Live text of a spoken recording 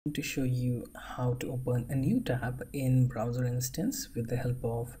To show you how to open a new tab in browser instance with the help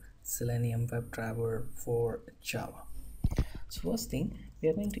of Selenium WebDriver for Java. So first thing, we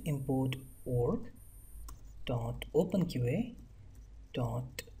are going to import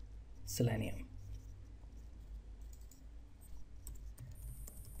org.openqa.selenium.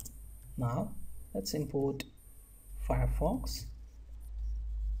 Now let's import Firefox.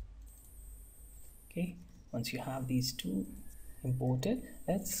 Okay, once you have these two imported,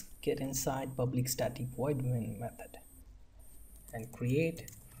 let's get inside public static void main method and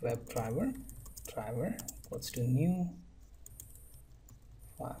create WebDriver. Driver equals to new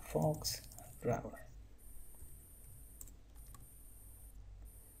Firefox driver.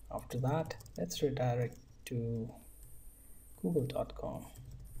 After that, let's redirect to google.com.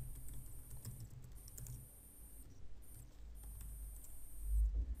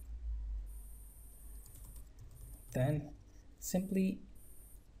 Then simply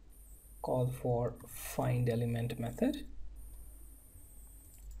call for find element method.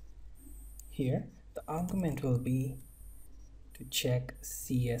 Here the argument will be to check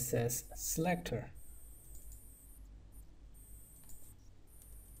CSS selector.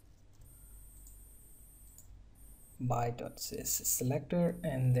 By.css selector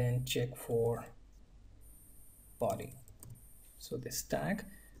and then check for body. So this tag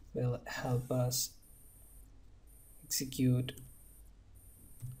will help us execute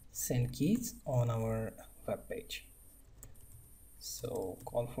send keys on our web page. So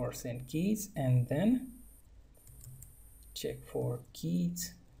call for send keys and then check for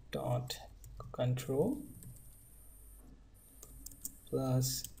keys dot control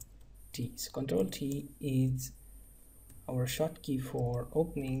plus T. So control T is our shortcut for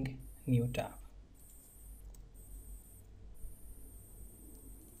opening new tab.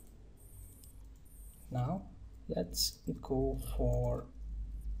 Now let's go for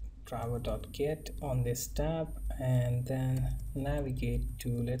driver.get on this tab and then navigate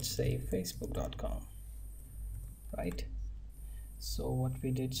to, let's say, facebook.com. right? So what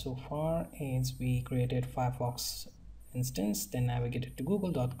we did so far is we created Firefox instance, then navigated to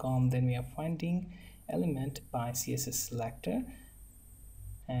google.com, then we are finding element by CSS selector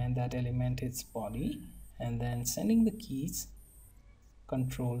and that element is body, and then sending the keys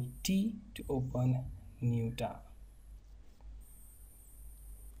control T to open new tab.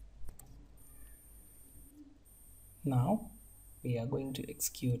 Now we are going to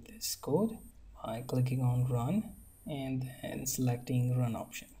execute this code by clicking on run and then selecting run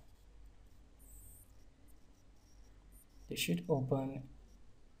option. This should open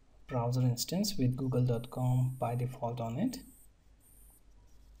browser instance with google.com by default on it,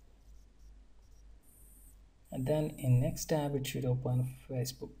 and then in next tab it should open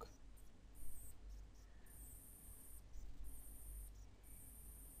Facebook.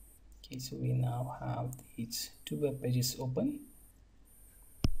 Okay, so we now have these two web pages open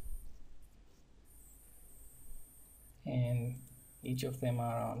and each of them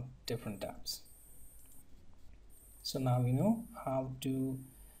are on different tabs. So now we know how to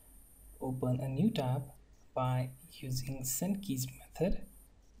open a new tab by using send keys method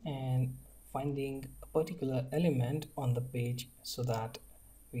and finding a particular element on the page so that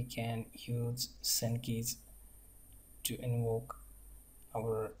we can use send keys to invoke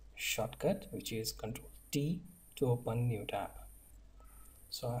our shortcut, which is control T to open new tab.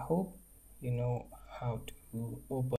 So I hope you know how to open